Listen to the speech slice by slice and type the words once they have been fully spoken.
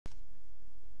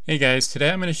Hey guys,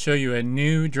 today I'm going to show you a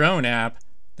new drone app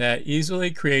that easily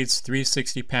creates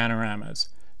 360 panoramas.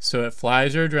 So it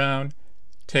flies your drone,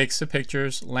 takes the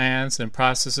pictures, lands, and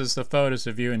processes the photos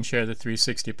of you and share the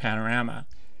 360 panorama.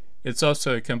 It's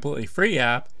also a completely free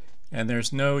app and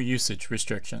there's no usage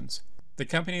restrictions. The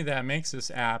company that makes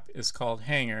this app is called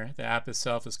Hangar. The app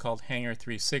itself is called Hangar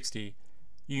 360.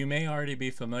 You may already be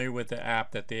familiar with the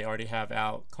app that they already have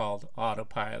out called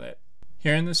Autopilot.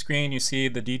 Here on the screen you see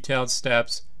the detailed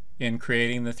steps in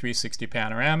creating the 360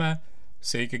 panorama,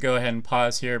 so you could go ahead and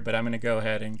pause here, but I'm going to go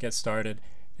ahead and get started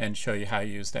and show you how to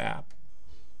use the app.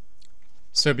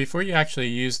 So before you actually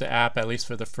use the app, at least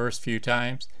for the first few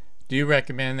times, do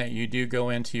recommend that you do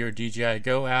go into your DJI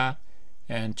Go app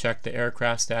and check the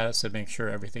aircraft status and make sure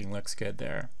everything looks good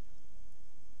there.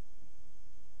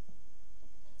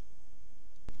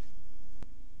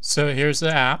 So here's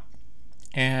the app,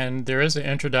 and there is an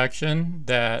introduction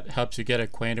that helps you get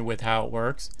acquainted with how it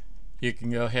works. You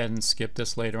can go ahead and skip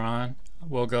this later on.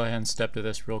 We'll go ahead and step to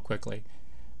this real quickly.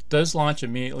 It does launch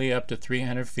immediately up to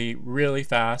 300 feet really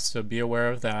fast, so be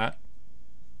aware of that.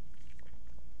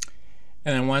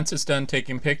 And then once it's done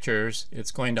taking pictures, it's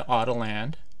going to auto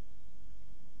land.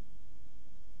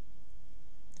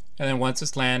 And then once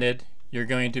it's landed, you're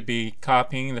going to be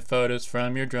copying the photos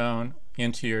from your drone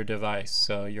into your device,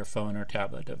 so your phone or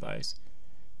tablet device.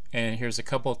 And here's a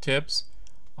couple tips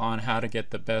on how to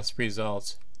get the best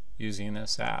results using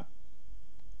this app.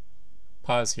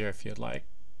 Pause here if you'd like.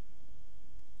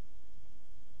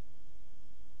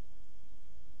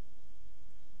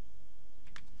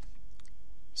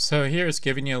 So here it's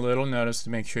giving you a little notice to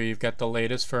make sure you've got the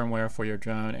latest firmware for your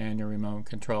drone and your remote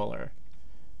controller.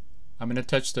 I'm going to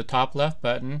touch the top left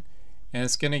button, and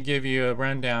it's going to give you a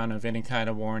rundown of any kind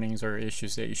of warnings or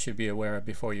issues that you should be aware of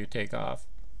before you take off.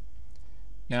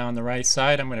 Now on the right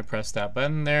side, I'm going to press that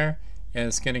button there, and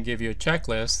it's going to give you a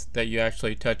checklist that you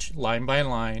actually touch line by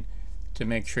line to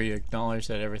make sure you acknowledge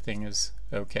that everything is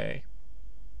okay.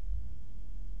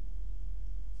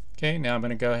 Okay, now I'm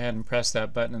going to go ahead and press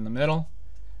that button in the middle.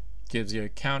 It gives you a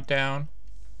countdown.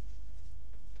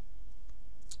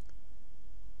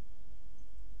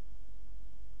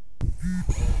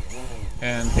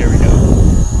 And here we go.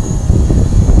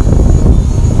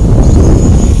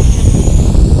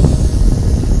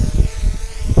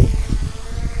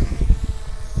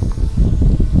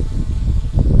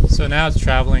 So now it's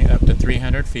traveling up to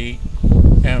 300 feet,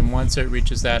 and once it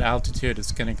reaches that altitude,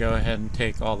 it's going to go ahead and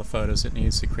take all the photos it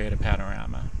needs to create a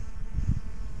panorama.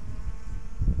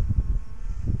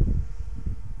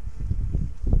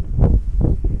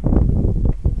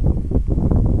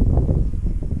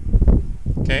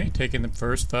 Okay, taking the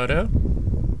first photo.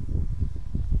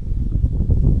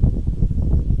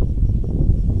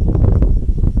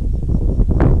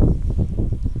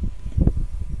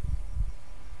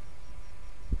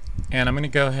 And I'm going to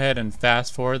go ahead and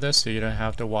fast forward this so you don't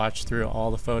have to watch through all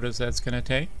the photos that's going to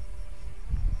take.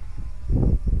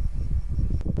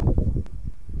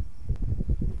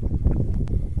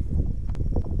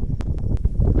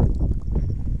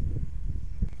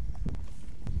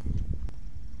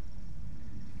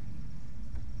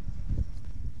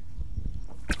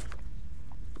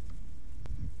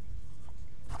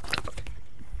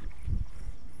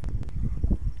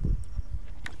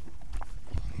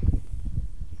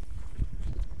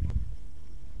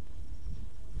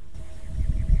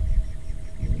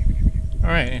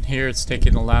 Alright, and here it's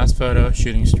taking the last photo,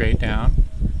 shooting straight down.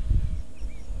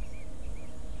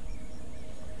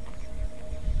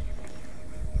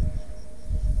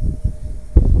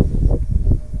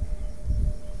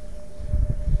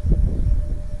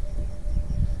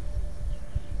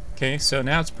 Okay, so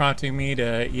now it's prompting me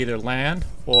to either land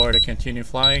or to continue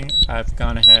flying. I've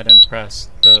gone ahead and pressed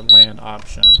the land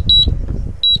option.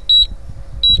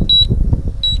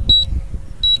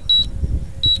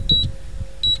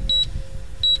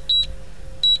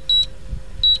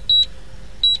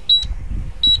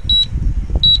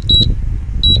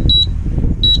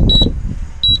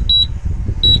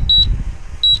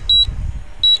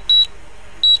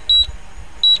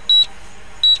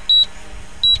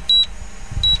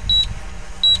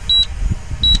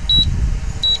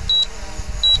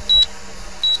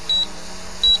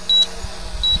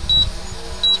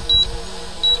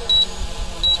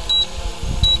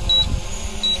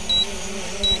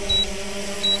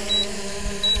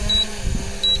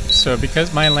 So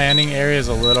because my landing area is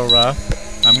a little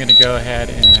rough, I'm going to go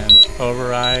ahead and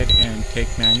override and take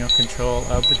manual control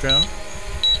of the drone.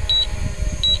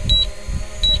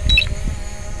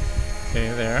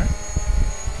 Okay, there.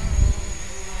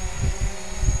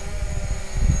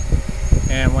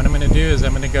 And what I'm going to do is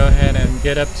I'm going to go ahead and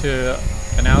get up to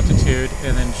an altitude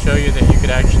and then show you that you could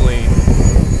actually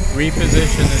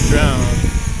reposition the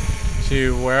drone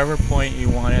to wherever point you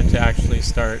want it to actually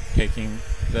start taking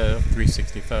the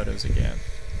 360 photos again.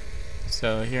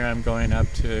 So here I'm going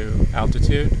up to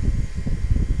altitude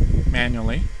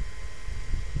manually.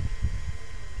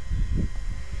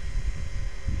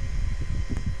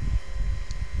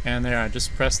 And there, I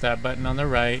just pressed that button on the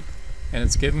right, and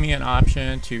it's giving me an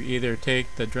option to either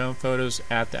take the drone photos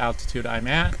at the altitude I'm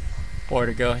at, or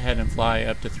to go ahead and fly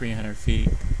up to 300 feet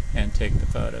and take the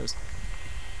photos.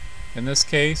 In this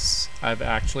case, I've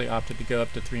actually opted to go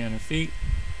up to 300 feet,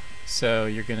 so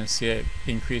you're going to see it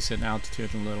increase in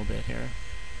altitude a little bit here.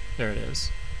 There it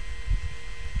is.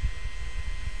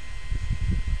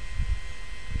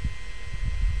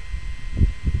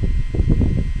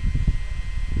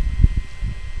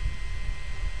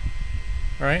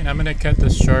 Alright, I'm going to cut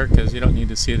this short because you don't need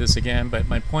to see this again, but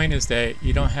my point is that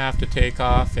you don't have to take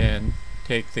off and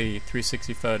take the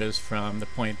 360 photos from the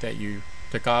point that you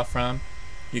took off from.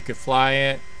 You could fly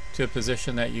it to a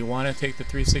position that you want to take the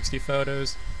 360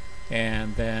 photos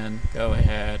and then go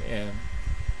ahead and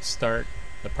start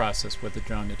the process with the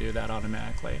drone to do that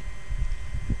automatically.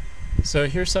 So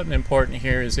here's something important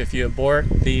here is if you abort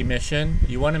the mission,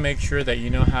 you want to make sure that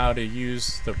you know how to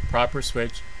use the proper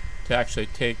switch to actually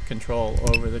take control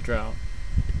over the drone.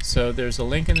 So there's a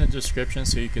link in the description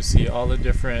so you can see all the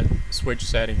different switch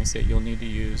settings that you'll need to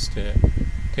use to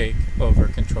take over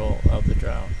control of the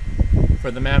drone.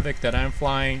 For the Mavic that I'm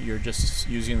flying, you're just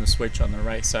using the switch on the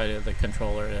right side of the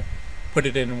controller to put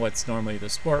it in what's normally the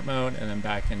sport mode and then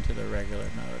back into the regular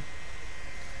mode.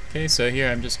 Okay, so here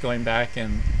I'm just going back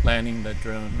and landing the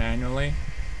drone manually.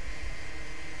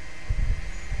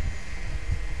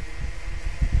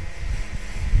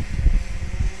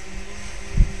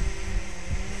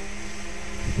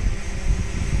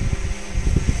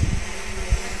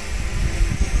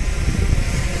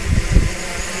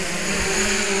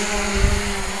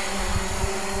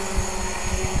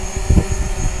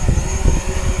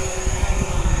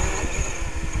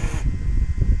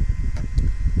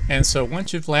 And so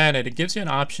once you've landed, it gives you an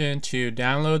option to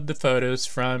download the photos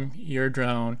from your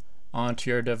drone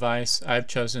onto your device. I've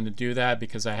chosen to do that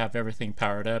because I have everything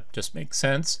powered up. Just makes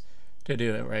sense to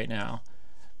do it right now.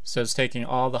 So it's taking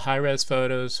all the high-res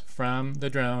photos from the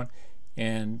drone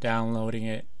and downloading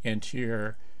it into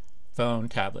your phone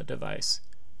tablet device.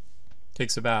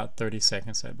 Takes about 30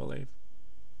 seconds, I believe.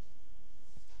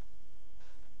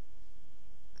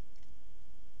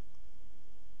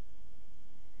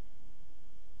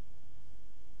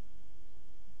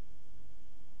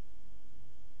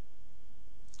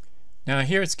 Now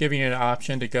here it's giving you an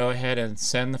option to go ahead and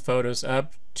send the photos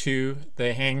up to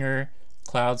the Hangar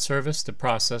cloud service to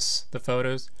process the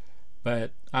photos,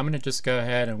 but I'm going to just go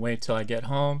ahead and wait till I get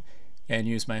home and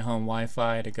use my home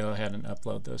Wi-Fi to go ahead and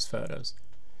upload those photos.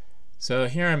 So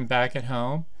here I'm back at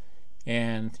home,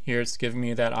 and here it's giving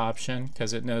me that option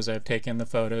because it knows I've taken the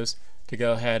photos to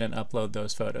go ahead and upload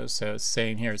those photos. So it's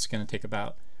saying here it's going to take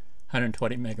about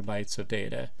 120 megabytes of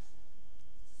data.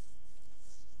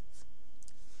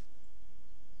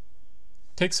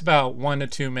 Takes about 1 to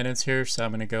 2 minutes here, so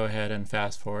I'm going to go ahead and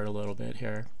fast forward a little bit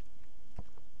here.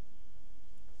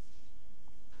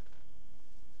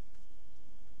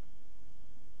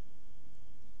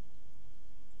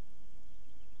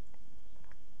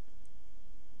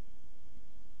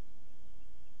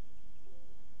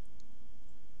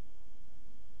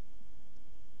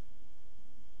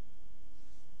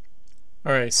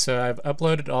 Alright, so I've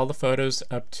uploaded all the photos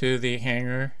up to the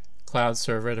Hangar cloud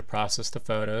server to process the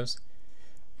photos.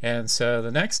 And so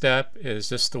the next step is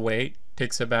just to wait. It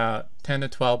takes about 10 to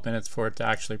 12 minutes for it to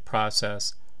actually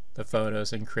process the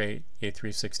photos and create a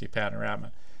 360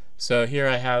 panorama. So here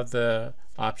I have the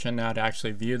option now to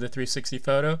actually view the 360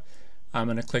 photo. I'm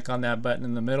going to click on that button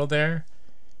in the middle there,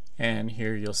 and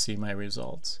here you'll see my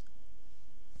results.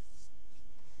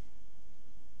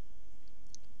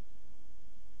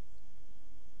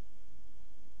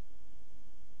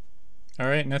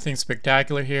 Alright, nothing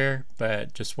spectacular here,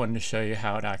 but just wanted to show you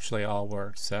how it actually all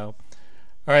works. So,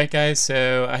 alright guys,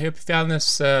 so I hope you found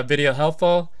this video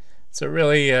helpful. It's a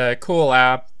really cool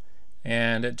app,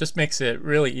 and it just makes it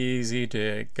really easy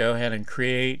to go ahead and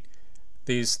create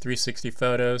these 360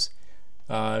 photos.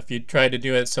 If you try to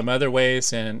do it some other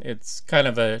ways, and it's kind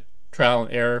of a trial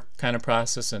and error kind of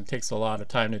process and takes a lot of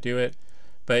time to do it.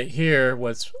 But here,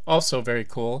 what's also very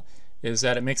cool is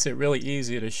that it makes it really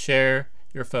easy to share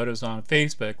your photos on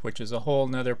Facebook, which is a whole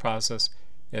nother process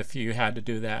if you had to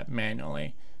do that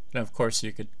manually. And of course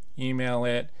you could email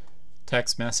it,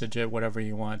 text message it, whatever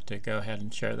you want to go ahead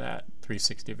and share that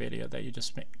 360 video that you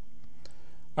just made.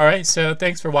 Alright, so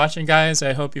thanks for watching, guys.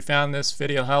 I hope you found this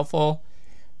video helpful.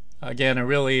 Again, a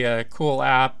really cool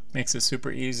app. Makes it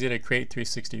super easy to create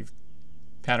 360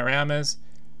 panoramas.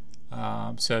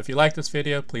 So if you like this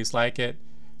video, please like it.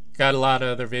 Got a lot of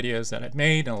other videos that I've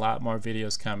made and a lot more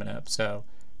videos coming up. So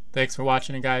thanks for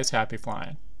watching, guys. Happy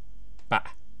flying.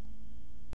 Bye.